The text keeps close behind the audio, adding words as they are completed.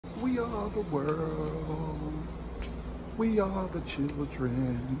We are the world. We are the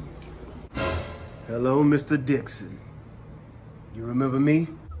children. Hello, Mr. Dixon. You remember me?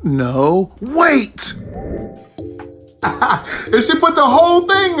 No. Wait! And she put the whole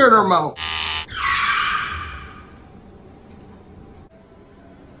thing in her mouth.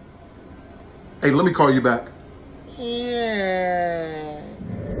 Hey, let me call you back. Yeah.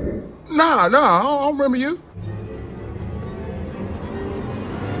 Nah, I don't remember you.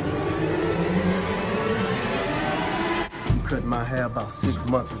 You cut my hair about 6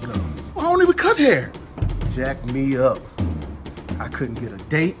 months ago. I don't even cut hair. Jacked me up. I couldn't get a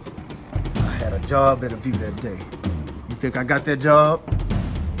date. I had a job interview that day. You think I got that job?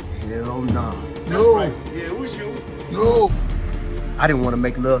 Hell nah. No. Right. Yeah, it was you. No. I didn't want to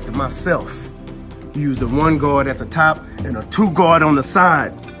make love to myself. You used a 1 guard at the top and a 2 guard on the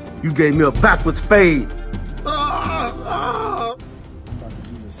side. You gave me a backwards fade. I'm about to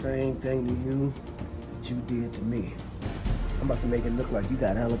do the same thing to you that you did to me. I'm about to make it look like you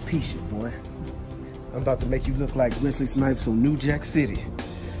got alopecia, boy. I'm about to make you look like Wesley Snipes from New Jack City.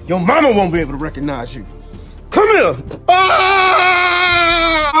 Your mama won't be able to recognize you. Come here.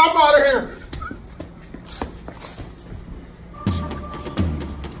 I'm out of here.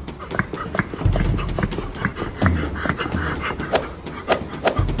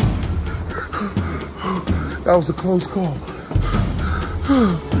 That was a close call.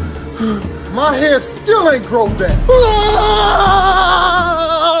 My hair still ain't grown back.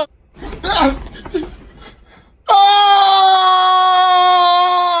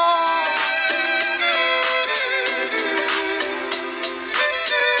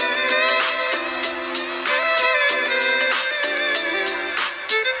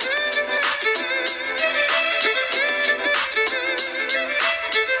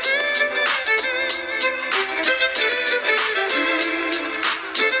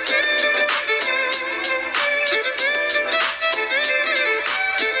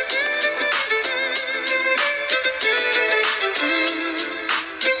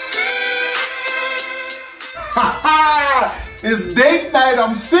 It's date night.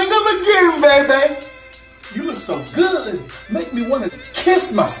 I'm single again, baby. You look so good. Make me want to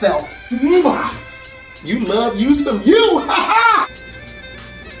kiss myself. Mwah. You love you some you.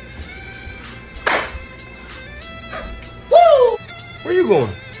 Woo! Where you going?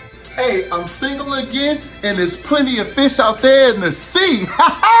 Hey, I'm single again, and there's plenty of fish out there in the sea.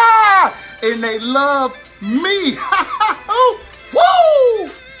 And they love me. Woo!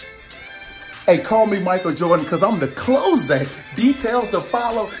 Hey, call me Michael Jordan, because I'm the closer. Details to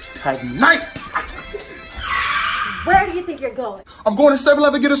follow tonight. Where do you think you're going? I'm going to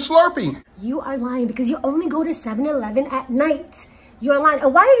 7-Eleven to get a Slurpee. You are lying because you only go to 7-Eleven at night. You're lying.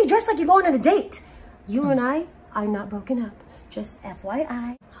 And why are you dressed like you're going on a date? You and I are not broken up. Just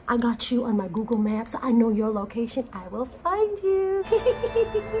FYI. I got you on my Google Maps. I know your location. I will find you.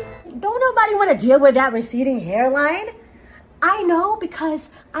 Don't nobody want to deal with that receding hairline. I know because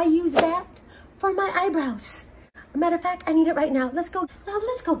I use that for my eyebrows. Matter of fact, I need it right now. Let's go. Now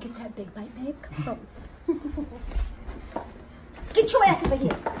let's go get that big bite, babe. Come on. Get your ass over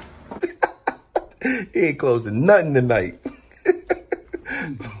here. He ain't closing nothing tonight.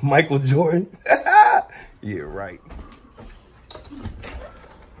 Michael Jordan? Yeah, right.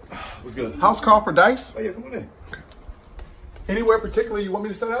 What's good? House call for dice? Oh yeah, come on in. Anywhere particular you want me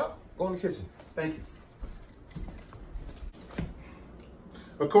to set up? Go in the kitchen. Thank you.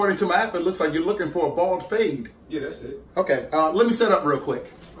 According to my app, it looks like you're looking for a bald fade. Yeah, that's it. Okay, let me set up real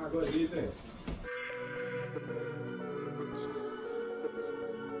quick. All right, go ahead, do your thing.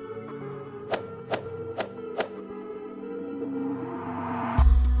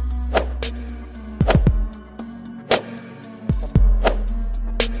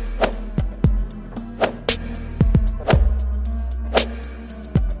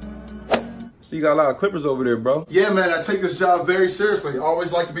 So you got a lot of clippers over there, bro. Yeah, man, I take this job very seriously. I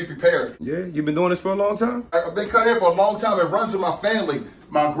always like to be prepared. Yeah, you been doing this for a long time? I've been cutting hair for a long time. It runs in my family.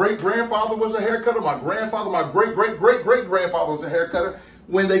 My great-grandfather was a hair cutter. My grandfather, my great-great-great-great-grandfather was a hair cutter.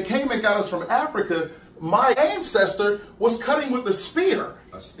 When they came and got us from Africa, my ancestor was cutting with a spear.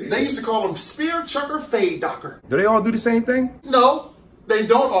 A spear? They used to call them spear chucker fade docker. Do they all do the same thing? No, they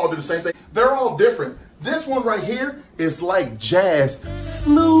don't all do the same thing. They're all different. This one right here is like jazz,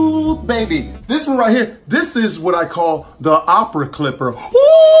 smooth baby. This one right here, this is what I call the opera clipper. Ooh,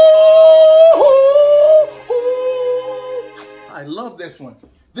 I love this one.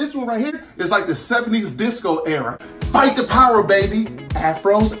 This one right here is like the 70s disco era. Fight the power, baby.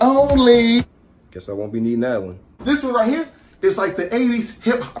 Afros only. Guess I won't be needing that one. This one right here is like the 80s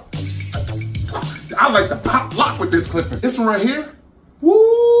hip hop. I like the pop lock with this clipper. This one right here,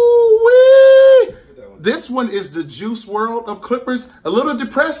 woo! This one is the Juice World of clippers. A little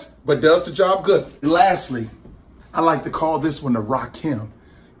depressed, but does the job good. Lastly, I like to call this one the Rakim,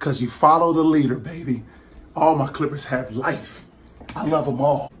 because you follow the leader, baby. All my clippers have life. I love them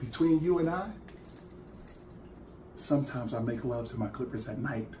all. Between you and I, sometimes I make love to my clippers at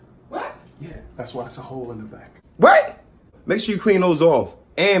night. What? Yeah, that's why it's a hole in the back. What? Make sure you clean those off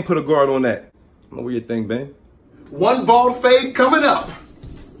and put a guard on that. I know what you think, man. One bald fade coming up.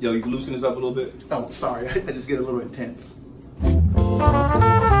 Yo, you can loosen this up a little bit? Oh, sorry, I just get a little intense.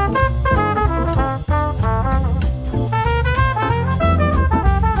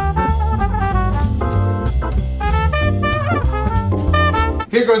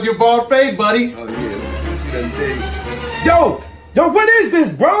 Here goes your bald fade, buddy. Oh, yeah. Let's see what you done did. Yo, what is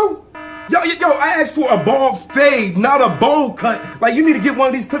this, bro? Yo, I asked for a bald fade, not a bowl cut. Like, you need to get one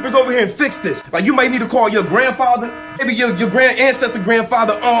of these clippers over here and fix this. Like, you might need to call your grandfather, maybe your ancestor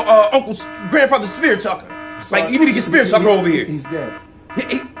grandfather, uncle's grandfather, Spear Tucker. Like, you need to get Spear Tucker over here. He's dead.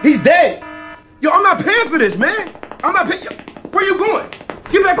 He's dead. Yo, I'm not paying for this, man. I'm not paying. Where you going?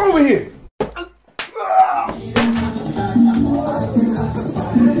 Get back over here.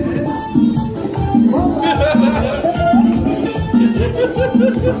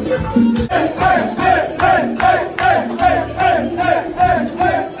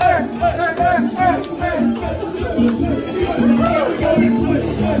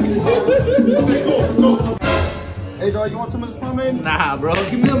 Hey, dog, you want some of this pomade? Nah, bro.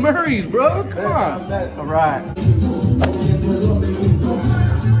 Give me the Murray's, bro. Come on. All right.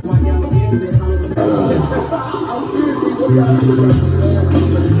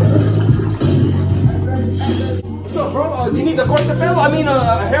 What's up, bro? Do you need a corte de pelo? I mean,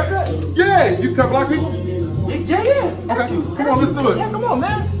 a haircut? Yeah, you cut black people? Yeah. Okay, come on, let's do it. Yeah, come on,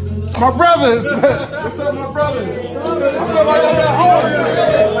 man. My brothers. What's up, my brothers? I feel like I'm at home.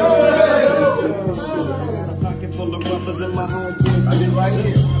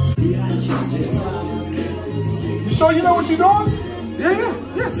 You sure you know what you're doing?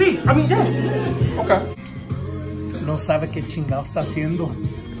 Yeah. Sí. I mean, yeah. Okay. No sabe qué chingado está haciendo.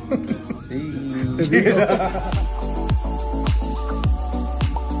 Sí.